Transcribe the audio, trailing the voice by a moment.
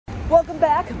Welcome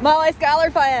back, Molly Schuyler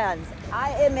fans.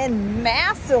 I am in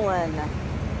Massillon,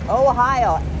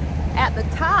 Ohio, at the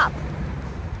top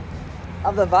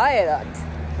of the Viaduct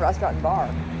restaurant and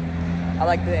bar. I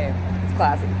like the name, it's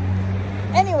classy.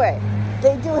 Anyway,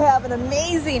 they do have an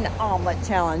amazing omelet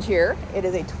challenge here. It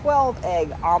is a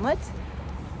 12-egg omelet.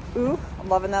 Ooh, I'm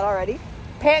loving that already.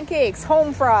 Pancakes,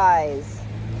 home fries,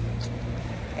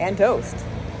 and toast.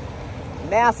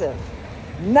 Massive.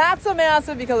 Not so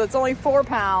massive because it's only 4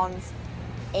 pounds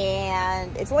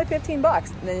and it's only 15 bucks.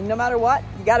 And then no matter what,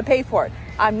 you got to pay for it.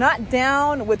 I'm not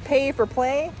down with pay for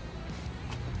play,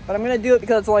 but I'm going to do it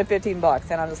because it's only 15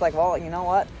 bucks. And I'm just like, well, you know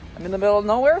what? I'm in the middle of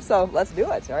nowhere, so let's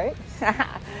do it, all right?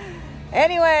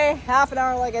 Anyway, half an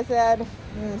hour, like I said.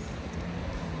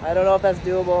 I don't know if that's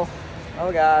doable.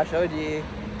 Oh gosh, oh gee.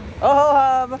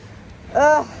 Oh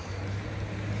hum.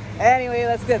 Anyway,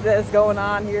 let's get this going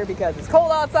on here because it's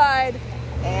cold outside.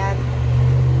 And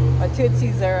my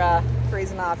tootsies are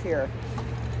freezing off here.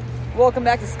 Welcome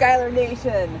back to Schuyler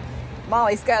Nation.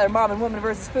 Molly Schuyler, mom and woman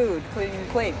versus food. Cleaning the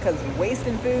plate because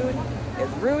wasting food is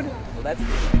rude. Well, that's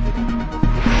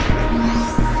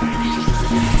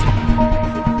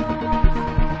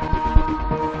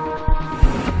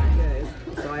guys,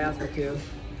 so I asked for 2.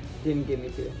 Didn't give me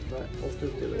 2, but we'll still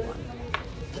do the 1.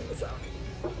 Check this out.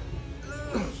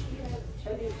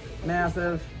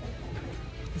 Massive.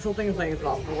 This whole thing is like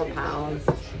about 4 pounds.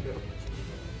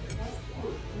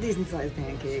 Decent sized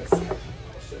pancakes.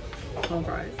 Home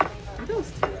fries. And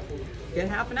toast. Get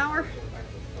half an hour,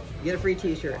 get a free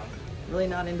t-shirt. Really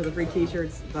not into the free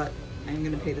t-shirts, but I'm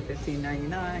gonna pay the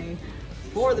 $15.99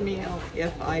 for the meal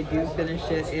if I do finish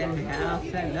it in half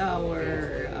an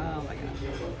hour. Oh my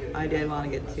god. I did want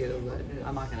to get 2, but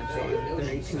I'm not gonna pay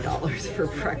 $32 for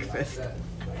breakfast.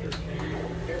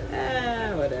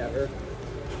 Whatever.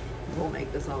 We'll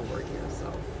make this all work here,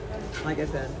 so. Like I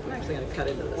said, I'm actually gonna cut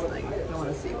into this thing. I want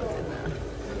to see what's in there.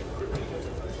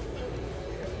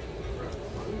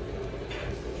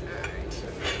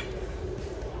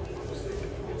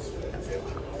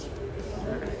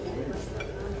 Alright.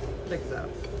 Check this out.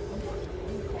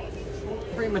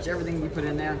 Pretty much everything you put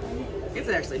in there. It's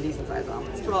actually a decent sized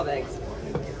omelet. It's 12 eggs.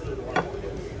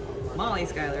 Molly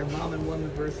Schuyler, mom and woman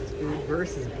versus food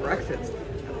versus breakfast.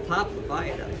 At the top of the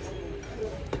Viaduct.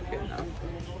 Good enough.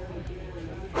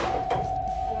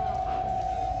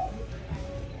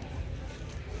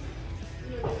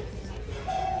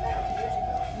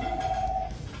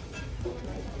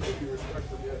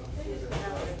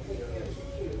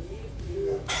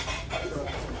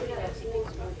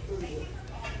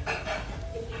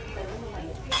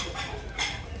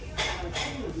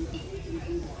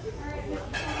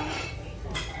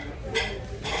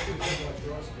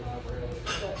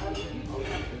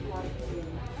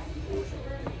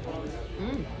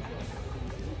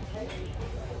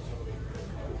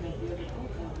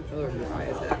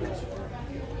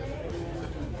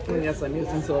 And yes, I'm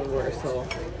using silverware, so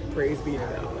praise be to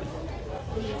God.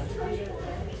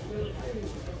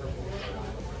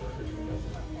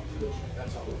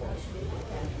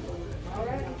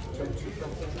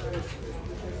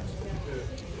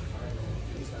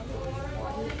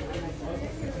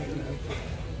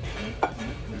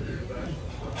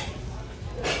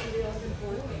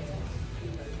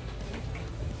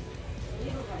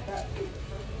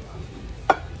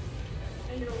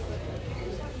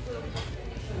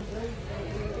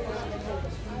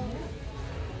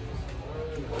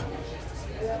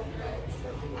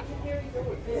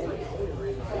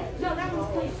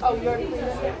 Oh, you already cleaned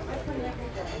it?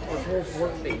 Well, this whole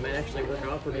work thing might actually work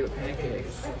out for me with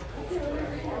pancakes.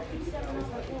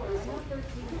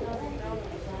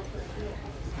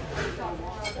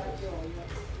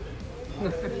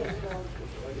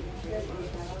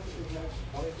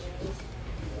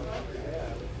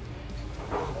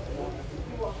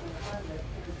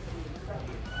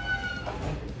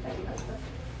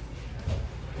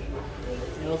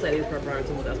 I will say these are probably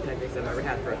some of the best pancakes I've ever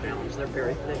had for a challenge. They're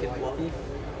very thick and fluffy.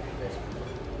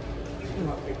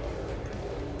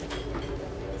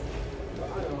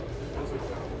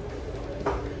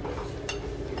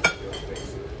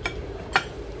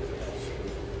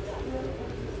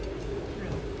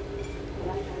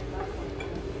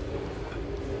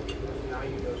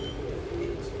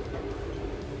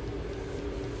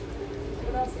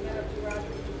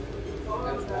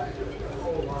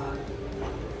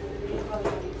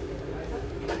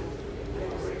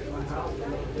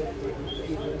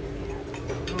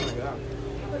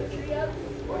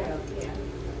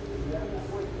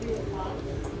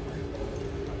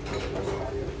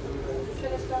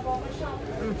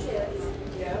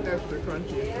 Extra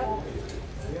crunchy.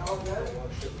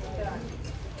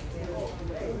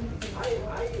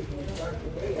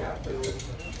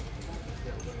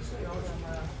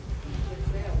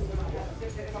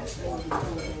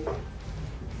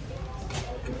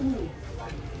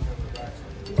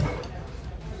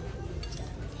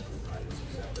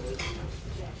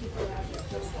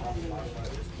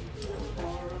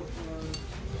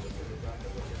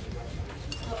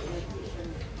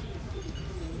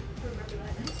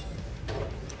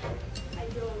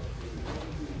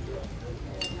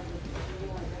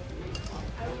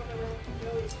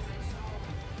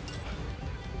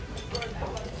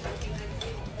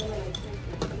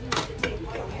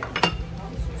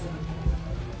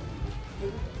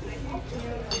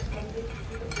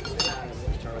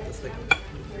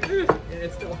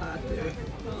 It's still hot, dude.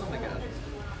 Oh my gosh.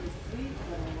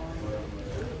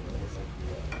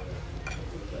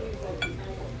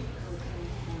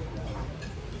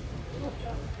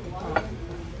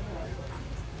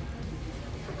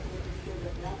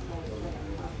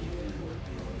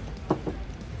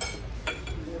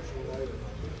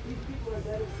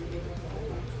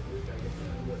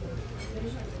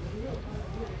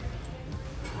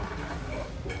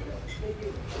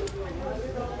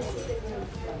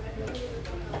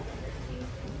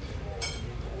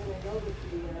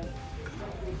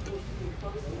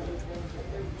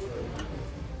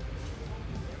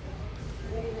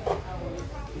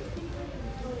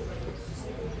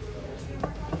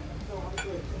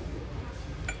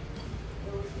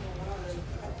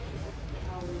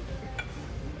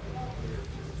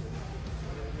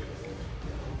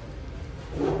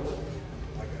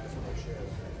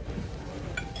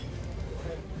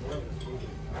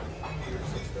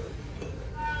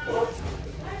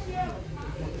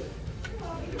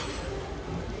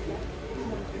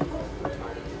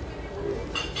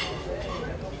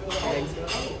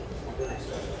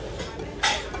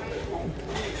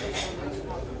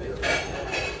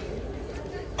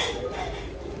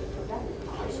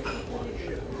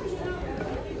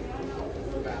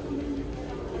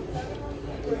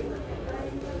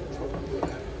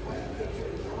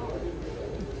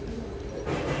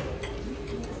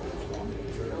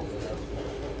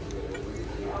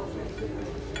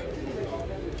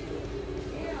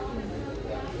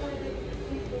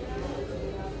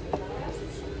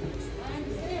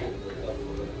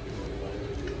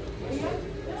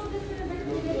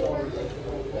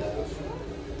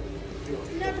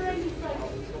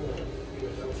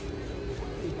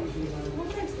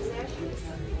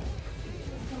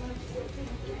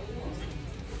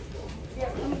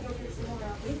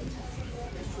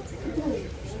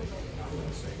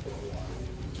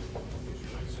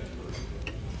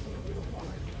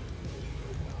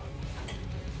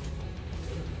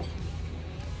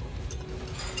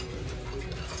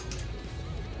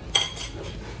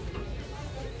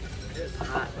 It's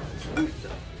hot.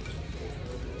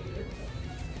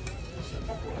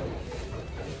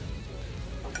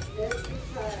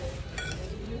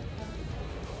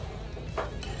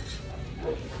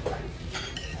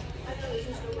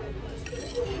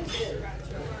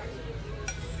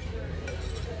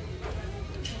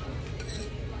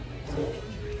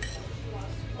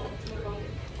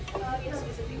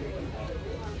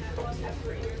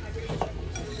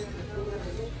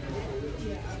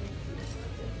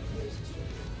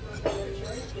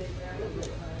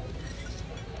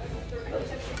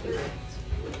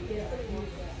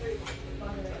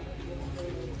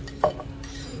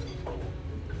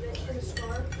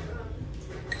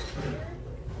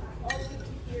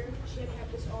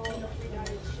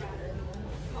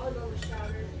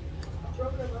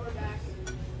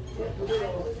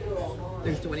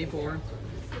 There's 24.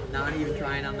 Not even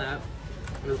trying on that.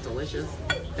 It was delicious.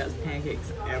 Best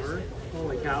pancakes ever.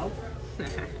 Holy cow.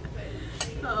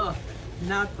 Oh,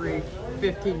 not free.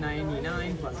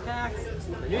 $15.99 plus tax.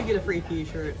 I do get a free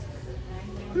t-shirt.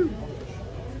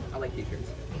 I like t-shirts.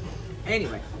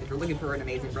 Anyway, if you're looking for an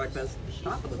amazing breakfast,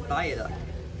 stop at the Viaduct.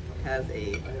 Has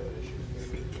a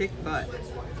kick butt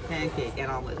pancake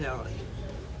and omelet challenge.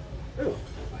 Ooh.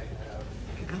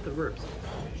 I got the verbs.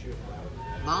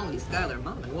 Molly, Schuyler,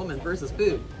 mom and woman versus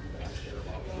food.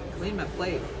 Clean my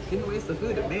plate. Didn't waste the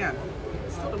food, but man,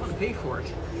 still don't want to pay for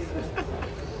it.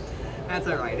 That's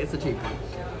alright, it's a cheap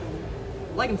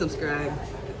one. Like and subscribe.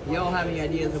 If y'all have any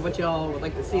ideas of what y'all would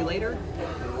like to see later,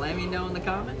 let me know in the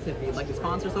comments. If you'd like to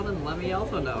sponsor something, let me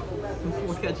also know.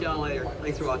 We'll catch y'all later.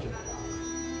 Thanks for watching.